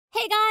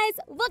Hey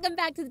guys, welcome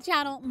back to the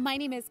channel. My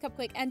name is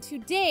Cupquake, and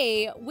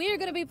today we're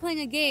gonna be playing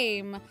a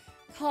game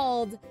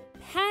called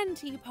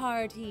Panty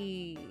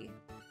Party.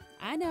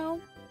 I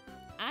know,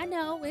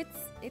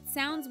 it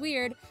sounds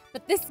weird,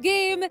 but this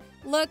game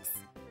looks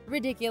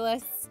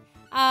ridiculous.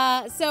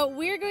 So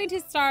we're going to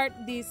start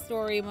the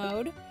story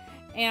mode,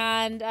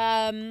 and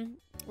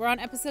we're on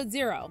episode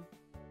 0.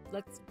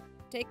 Let's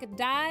take a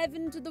dive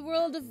into the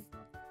world of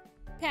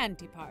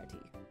Panty Party.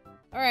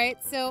 All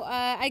right, so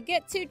I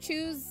get to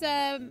choose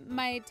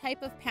my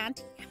type of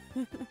panty.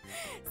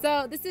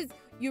 So this is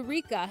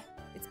Eureka.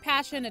 It's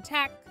passion,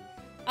 attack,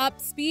 up,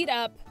 speed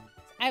up.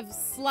 I have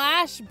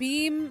slash,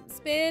 beam,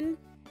 spin,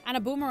 and a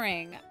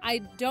boomerang. I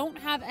don't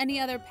have any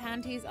other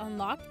panties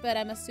unlocked, but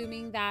I'm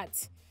assuming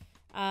that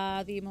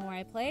the more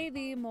I play,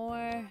 the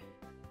more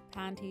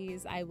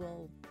panties I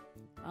will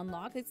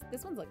unlock.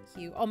 This one's like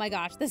cute. Oh my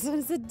gosh, this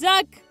one's a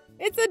duck.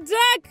 It's a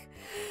duck!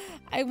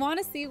 I want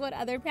to see what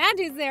other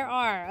panties there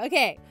are.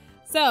 Okay,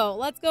 so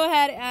let's go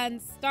ahead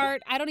and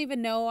start. I don't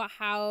even know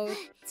how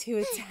to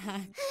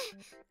attack.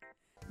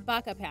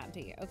 Baka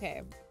panty.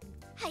 Okay.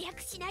 I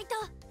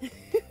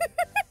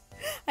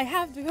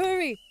have to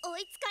hurry.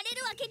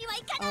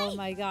 Oh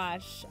my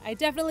gosh. I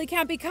definitely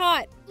can't be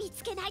caught. I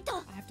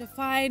have to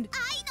find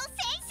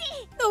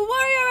the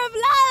warrior of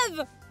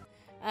love!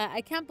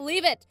 I can't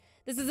believe it.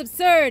 This is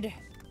absurd.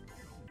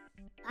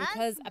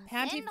 Because a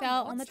panty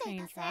fell on the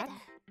train track.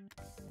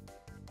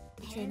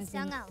 The train is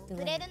in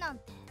delay.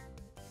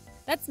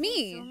 That's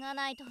me.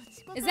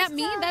 Is that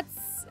me?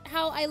 That's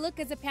how I look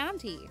as a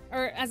panty.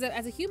 Or as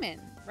a human,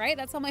 right?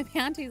 That's how my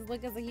panties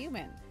look as a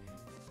human.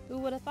 Who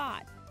would have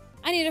thought?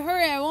 I need to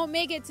hurry. I won't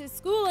make it to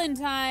school in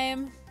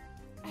time.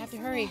 I have to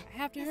hurry. I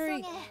have to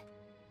hurry.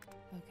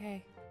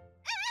 Okay.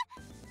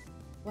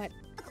 What?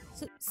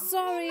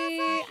 Sorry.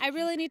 I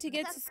really need to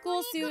get to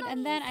school soon,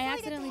 and then I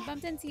accidentally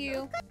bumped into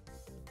you.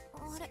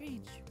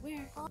 Strange.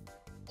 Where?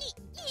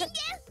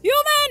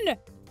 Human!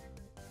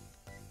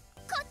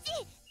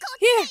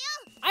 Here!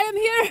 I am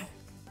here!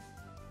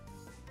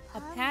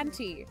 A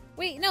panty.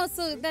 Wait, no,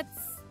 so that's...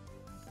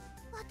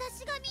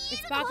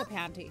 It's Baka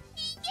panty.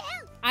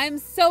 I'm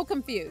so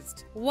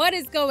confused. What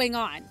is going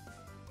on?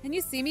 Can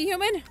you see me,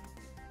 human?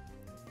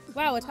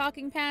 Wow, a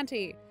talking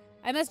panty.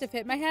 I must have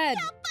hit my head.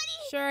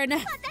 Sure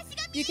enough,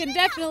 you can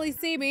definitely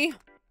see me.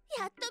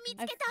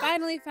 I've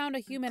finally found a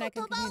human I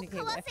can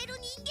communicate with.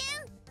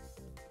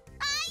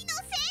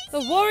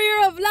 The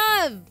warrior of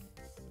love!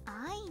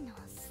 Oh my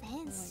gosh,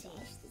 this is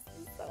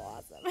so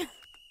awesome.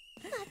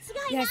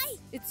 Yes,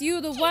 it's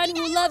you, the one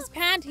who loves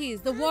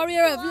panties, the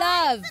warrior of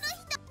love.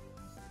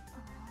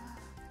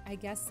 I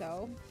guess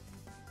so.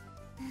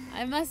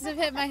 I must have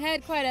hit my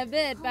head quite a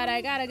bit, but I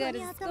gotta go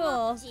to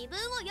school.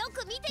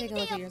 Take a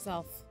look at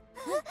yourself.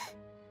 There I am.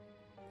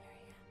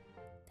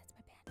 That's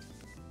my panty.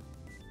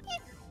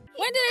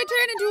 When did I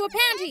turn into a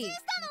panty?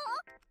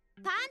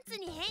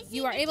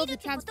 You are able to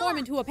transform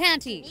into a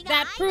panty.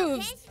 That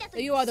proves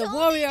that you are the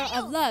warrior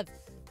of love.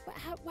 But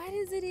why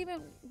is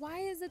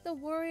it the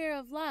warrior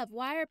of love?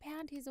 Why are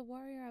panties a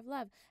warrior of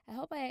love? I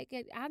hope I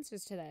get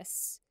answers to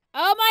this.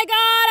 Oh my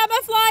god, I'm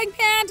a flying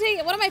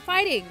panty! What am I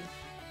fighting?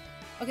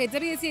 Okay,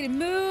 WSD to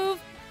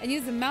move, and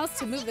use the mouse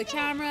to move the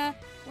camera.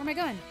 Where am I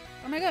going?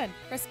 Where am I going?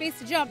 Press space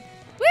to jump.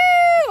 Woo!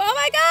 Oh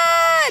my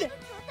god!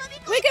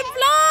 We can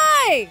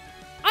fly!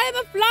 I am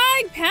a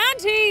flying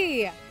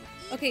panty!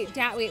 Okay,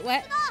 wait,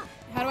 what?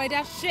 How do I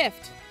dash?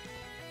 Shift.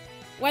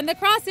 When the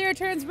crosshair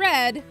turns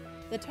red,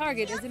 the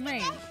target is in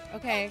range.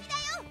 Okay.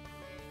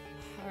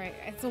 All right,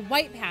 it's a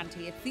white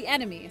panty. It's the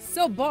enemy.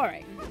 So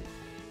boring.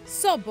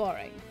 So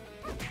boring.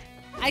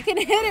 I can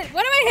hit it.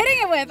 What am I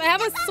hitting it with? I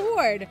have a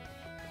sword.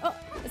 Oh,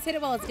 let's hit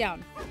it while it's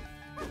down.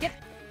 Yep.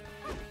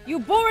 You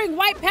boring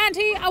white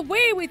panty,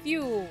 away with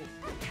you.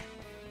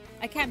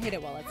 I can't hit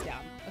it while it's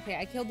down. Okay,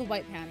 I killed the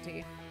white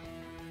panty.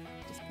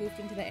 Poofed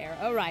into the air.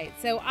 All right,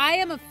 so I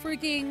am a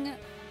freaking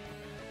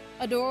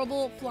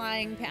adorable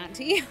flying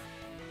panty.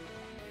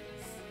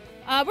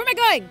 Where am I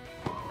going?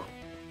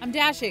 I'm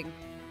dashing.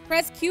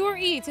 Press Q or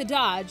E to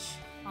dodge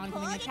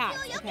oncoming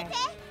attacks. Okay.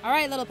 All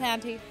right, little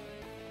panty.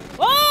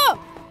 Whoa!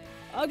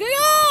 Okay.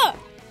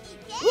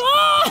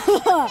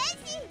 Whoa!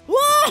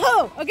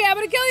 Whoa! Okay, I'm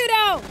gonna kill you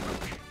now.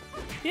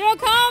 Here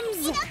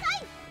comes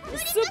the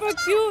super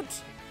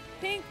cute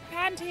pink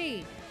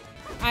panty.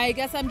 I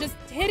guess I'm just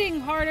hitting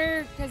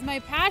harder because my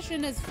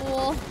passion is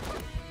full.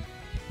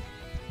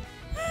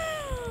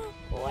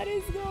 What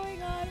is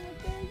going on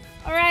with this?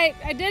 All right,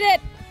 I did it.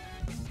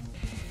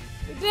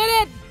 I did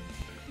it.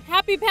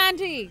 Happy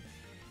panty.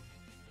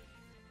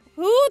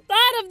 Who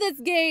thought of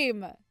this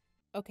game?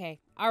 Okay,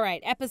 all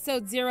right.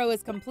 Episode 0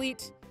 is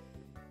complete.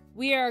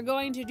 We are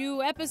going to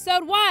do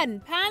episode 1,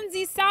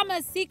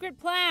 Pansy-sama's secret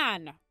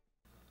plan.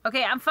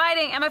 Okay, I'm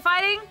fighting. Am I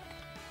fighting?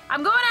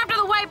 I'm going after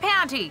the white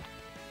panty.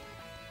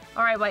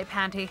 All right, white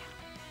panty.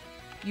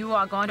 You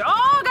are going to...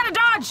 Oh, gotta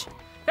dodge!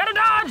 Gotta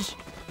dodge!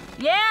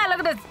 Yeah, look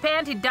at this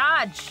panty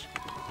dodge.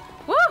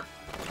 Woo!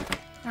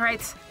 All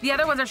right, the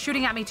other ones are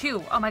shooting at me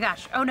too. Oh my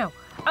gosh. Oh no.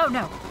 Oh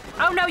no.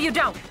 Oh no, you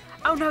don't.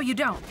 Oh no, you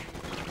don't.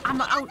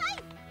 Oh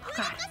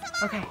God.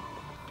 Okay.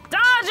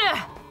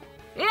 Gotcha!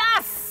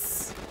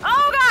 Yes!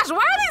 Oh gosh, why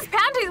are these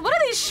panties? What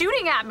are these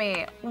shooting at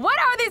me? What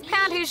are these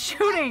panties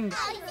shooting?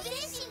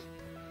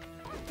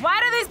 Why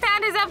do these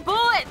panties have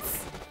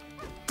bullets?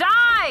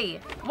 Die,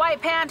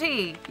 white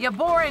panty! You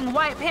boring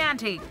white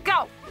panty.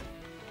 Go!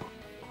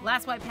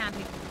 Last white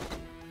panty.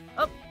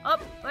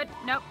 Wait,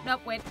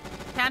 nope, wait.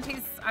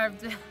 Panties are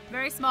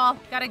very small.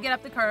 Gotta get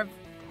up the curve.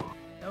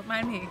 Don't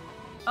mind me.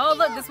 Oh,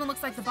 look, this one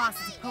looks like the boss.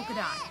 It's a polka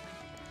dot.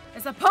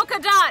 It's a polka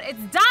dot! It's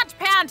Dot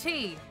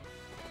Panty!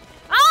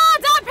 Ah,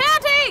 Dot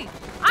Panty!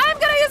 I'm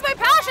gonna use my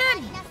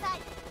passion!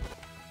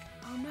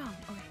 Oh no,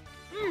 okay.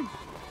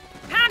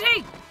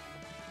 Panty!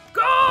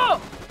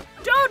 Go!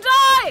 Don't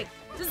die!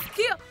 Just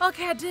kill.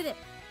 Okay, I did it.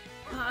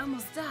 Oh, I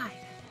almost died.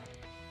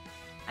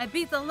 I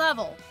beat the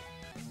level.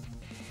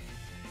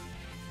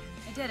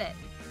 I did it.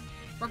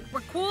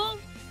 We're cool?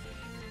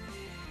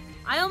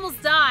 I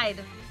almost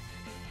died.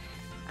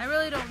 I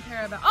really don't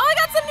care about. Oh, I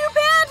got some new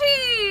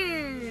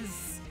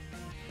panties!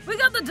 We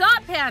got the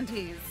Dot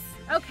Panties.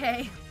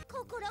 Okay.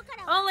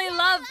 Only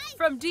love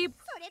from deep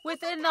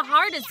within the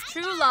heart is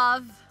true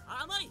love.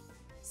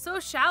 So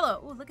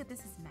shallow. Oh, look at this.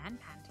 Is man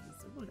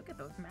panties. Oh, look at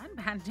those man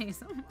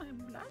panties. Oh, I'm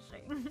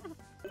blushing.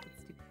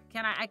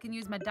 I can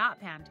use my Dot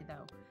Panty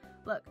though.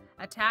 Look,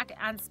 attack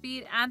and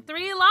speed and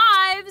 3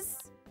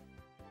 lives.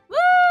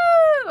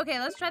 Woo! Okay,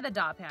 let's try the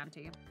Dot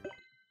Panty.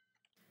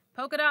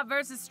 Polka dot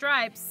versus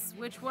stripes.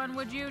 Which one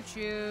would you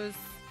choose?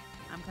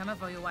 I'm coming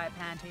for you, white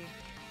panty.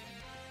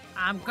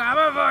 I'm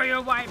coming for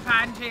you, white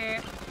panty.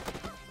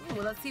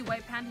 Ooh, let's see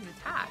white panty's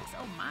attacks.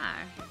 Oh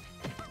my.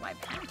 White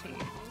panty.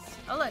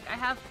 Oh look, I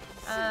have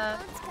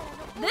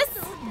this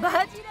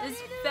butt is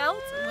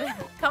felt with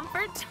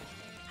comfort.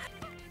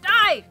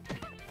 Die!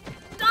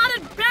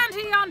 Dotted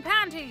panty on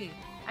panty!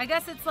 I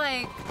guess it's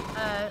like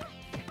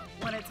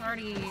when it's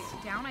already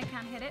down, I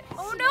can't hit it.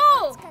 Oh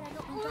no!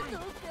 Oh,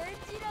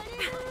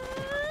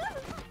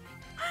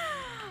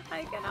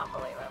 I cannot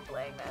believe I'm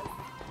playing this.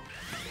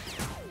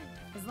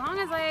 As long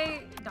as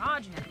I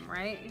dodge him,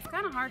 right? It's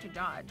kind of hard to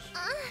dodge.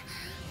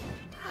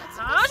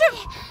 Dodge him!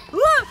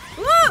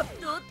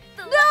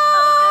 No!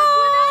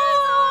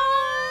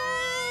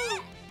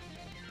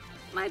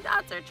 My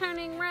dots are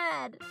turning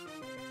red.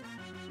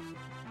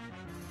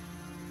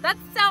 That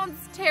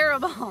sounds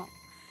terrible.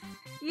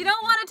 You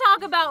don't want to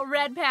talk about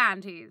red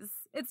panties.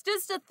 It's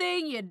just a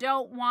thing you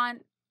don't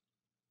want.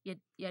 You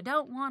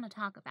don't want to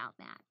talk about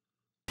that.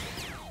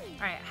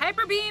 All right,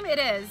 hyper beam it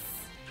is.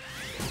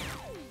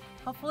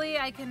 Hopefully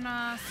I can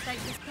strike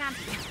this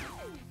panty.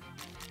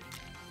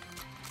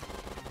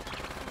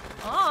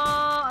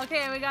 Oh,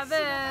 okay, we got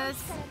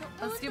this.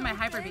 Let's do my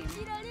hyper beam.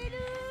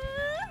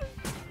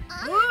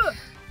 Ooh.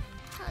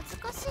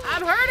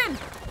 I'm hurting.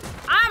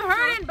 I'm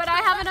hurting, but I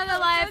have another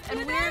life, and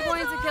we're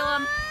going to kill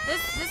him.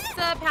 This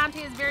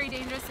panty is very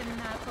dangerous in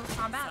close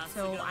combat,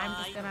 so I'm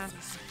just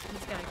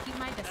gonna keep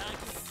my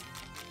distance.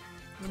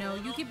 You know,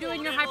 you keep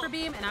doing your hyper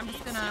beam, and I'm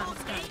just gonna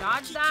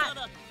dodge that.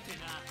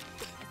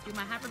 Let's do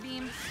my hyper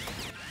beam.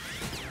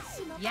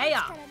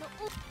 Yeah.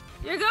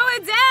 You're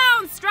going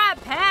down,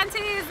 strap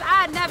panties.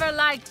 I never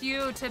liked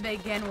you to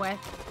begin with.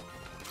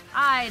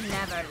 I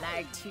never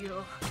liked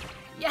you.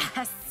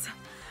 Yes,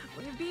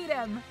 we beat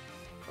him.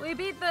 We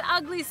beat the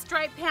ugly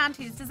striped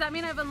panties. Does that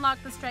mean I've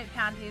unlocked the striped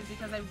panties?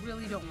 Because I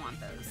really don't want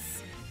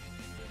those.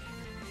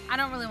 I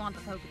don't really want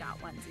the polka dot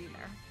ones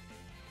either.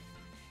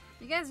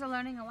 You guys are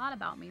learning a lot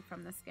about me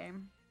from this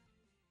game.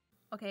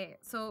 Okay,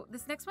 so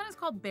this next one is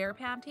called Bear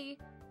Panty.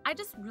 I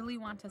just really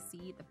want to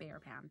see the Bear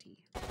Panty.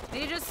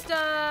 They just,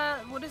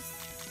 what is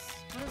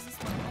this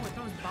one? Oh, it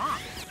throws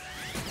bombs.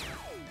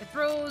 It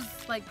throws,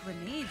 like,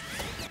 grenades.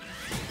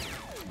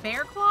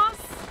 Bear claws?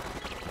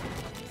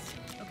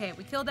 Okay,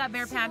 we killed that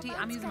bear panty.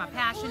 I'm using my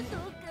passion.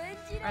 All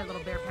right,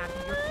 little bear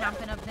panty, you're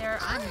camping up there.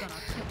 I'm gonna kill.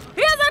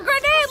 He has a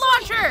grenade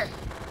launcher!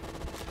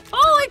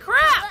 Holy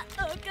crap!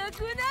 Okay,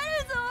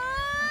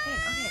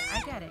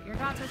 I get it. Your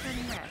dots are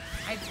turning red.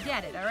 I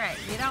get it, all right.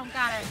 You don't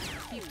gotta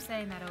keep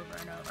saying that over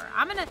and over.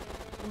 I'm gonna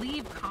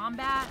leave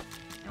combat,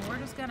 and we're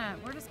just gonna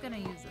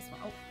use this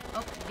one.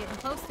 Oh, you're getting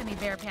close to me,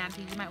 bear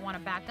panty. You might want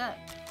to back up.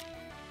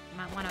 You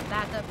might want to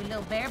back up your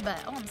little bear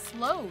butt. Oh, I'm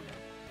slowed.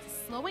 It's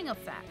a slowing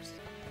effect.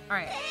 All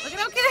right, look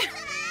at okay.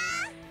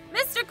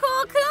 Mr.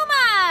 Cool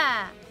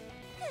Kuma!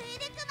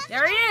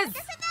 There he is!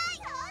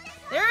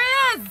 There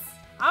he is!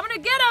 I'm gonna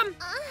get him!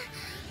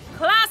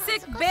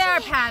 Classic bear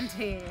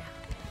panty.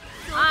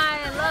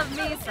 I love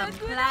me some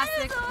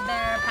classic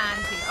bear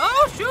panty.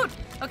 Oh, shoot!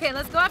 Okay,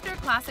 let's go after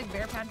classic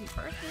bear panty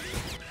first, maybe?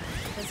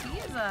 Because he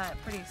is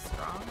pretty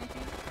strong, I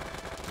think.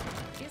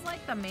 He's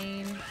like the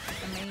main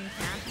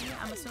panty,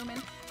 I'm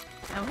assuming.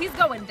 Oh, he's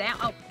going down.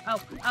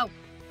 Oh,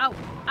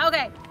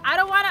 okay. I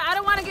don't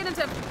want to get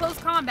into close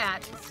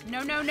combat. No.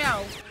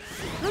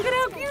 Look at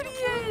how cute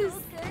he is.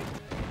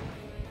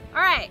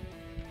 All right,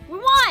 we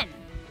won.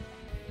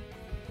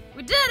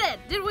 We did it.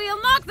 Did we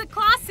unlock the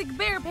classic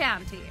bear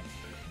panty?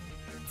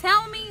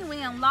 Tell me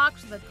we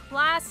unlocked the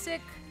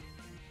classic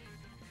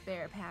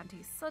bear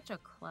panty. Such a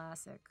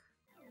classic.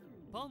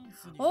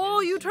 Oh,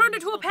 you turned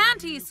into a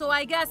panty, so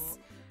I guess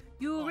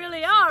You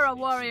really are a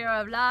warrior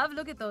of love.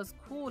 Look at those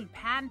cool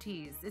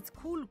panties. It's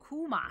cool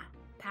Kuma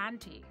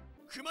Panty.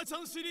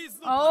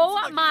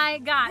 Oh my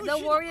god, the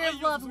warrior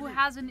of love who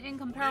has an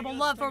incomparable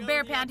love for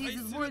bear panties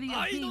is worthy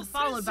of being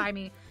followed by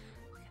me.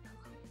 Look at the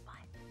little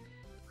butt.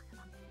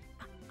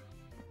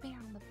 The bear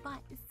on the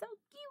butt is so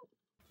cute.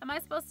 Am I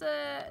supposed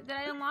to, did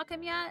I unlock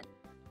him yet?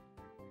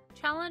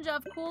 Challenge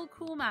of Cool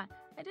Kuma.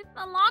 I didn't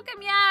unlock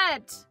him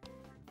yet.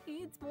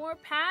 He needs more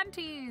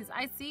panties.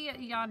 I see a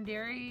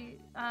Yandere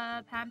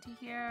panty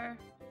here.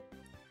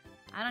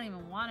 I don't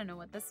even want to know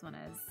what this one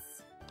is.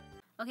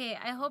 Okay,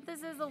 I hope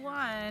this is the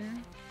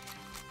one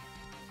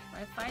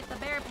where I fight the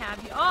bear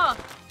panty. Oh,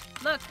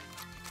 look.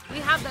 We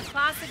have the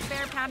classic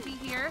bear panty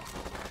here.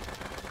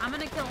 I'm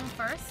gonna kill him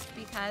first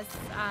because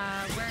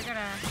we're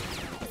gonna...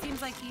 It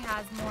seems like he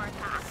has more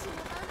attacks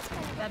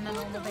than the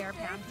normal bear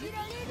panty.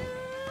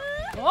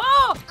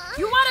 Oh!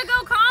 You wanna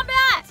go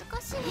combat?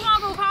 You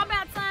wanna go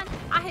combat, son?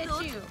 I hit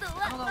you.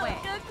 I'm gonna go away.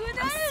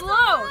 I'm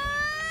slowed.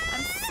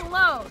 I'm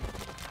slowed.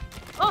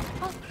 Oh,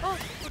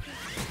 okay.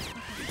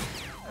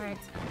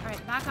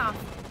 Alright, back off.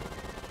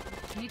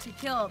 I need to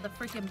kill the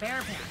freaking bear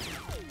panty.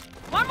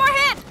 One more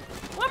hit!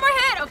 One more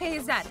hit! Okay,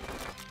 he's dead.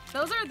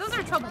 Those are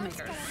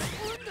troublemakers.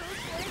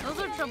 Those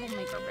are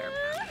troublemaker bear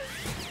panties.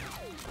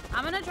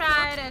 I'm gonna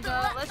try to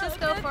go, let's just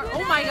go for,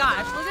 oh my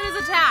gosh, look at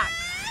his attack.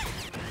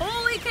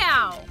 Holy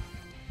cow.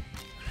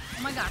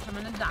 Oh my gosh, I'm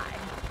gonna die.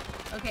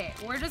 Okay,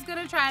 we're just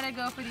gonna try to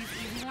go for these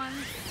easy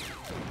ones.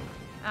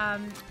 Oh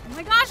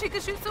my gosh, he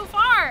could shoot so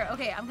far.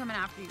 Okay, I'm coming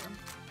after you.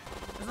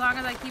 As long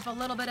as I keep a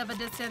little bit of a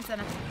distance and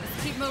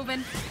just keep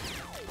moving.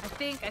 I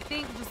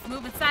think just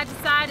moving side to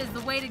side is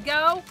the way to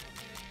go.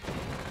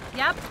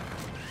 Yep.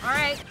 All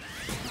right.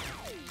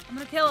 I'm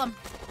gonna kill him.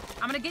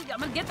 I'm gonna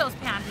get those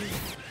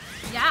panties.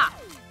 Yeah.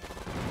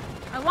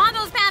 I want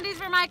those panties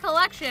for my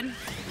collection.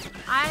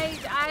 I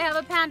have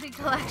a panty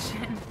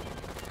collection.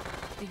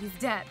 I think he's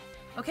dead.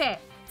 Okay,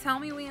 tell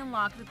me we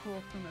unlock the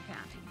cool Kuma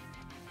panty.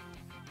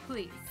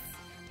 Please.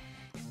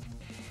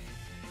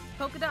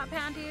 Polka dot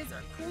panties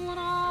are cool and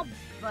all,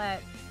 but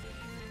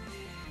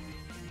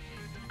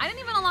I didn't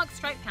even unlock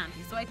striped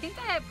panties, so I think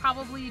I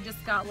probably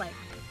just got like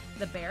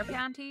the bear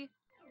panty.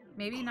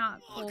 Maybe not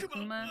cool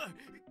Kuma.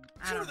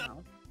 I don't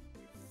know.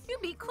 You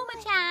beat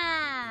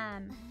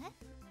Kuma-chan!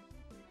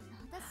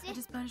 I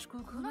just punished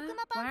cool Kuma?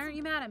 Why aren't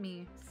you mad at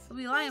me? I'll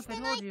be lying if I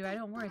told you I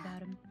don't worry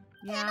about him.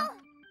 Yeah?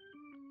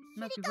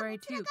 You must be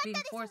worried too, being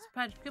forced to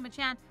punish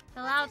Kuma-chan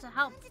allowed to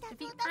help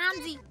defeat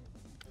Pansy.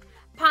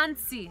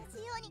 Pansy.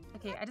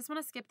 Okay, I just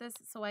want to skip this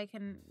so I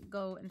can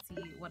go and see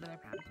what other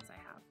panties I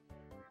have.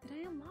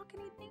 Did I unlock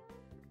anything?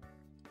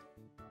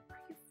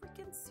 Are you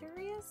freaking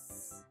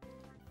serious?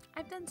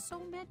 I've done so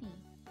many.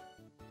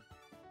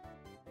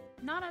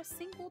 Not a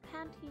single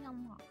panty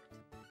unlocked.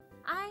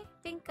 I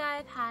think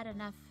I've had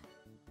enough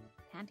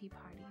panty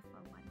party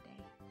for one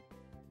day.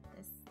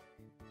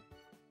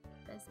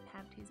 This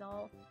panty's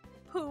all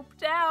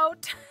pooped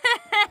out.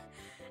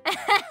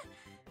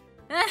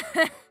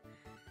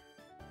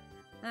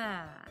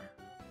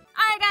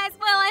 Alright guys,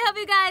 well I hope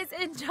you guys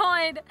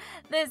enjoyed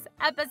this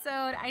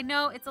episode. I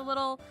know it's a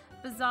little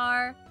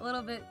bizarre, a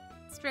little bit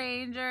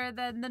stranger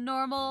than the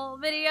normal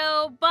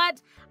video,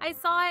 but I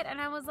saw it and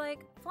I was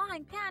like,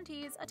 flying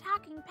panties,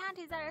 attacking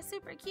panties that are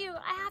super cute.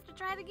 I have to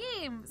try the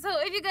game. So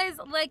if you guys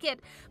like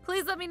it,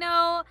 please let me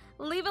know.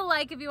 Leave a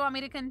like if you want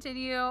me to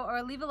continue,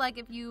 or leave a like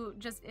if you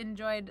just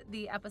enjoyed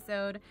the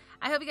episode.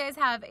 I hope you guys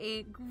have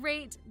a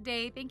great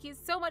day. Thank you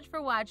so much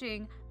for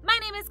watching. My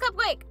name is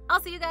Cupquake.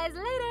 I'll see you guys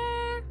later.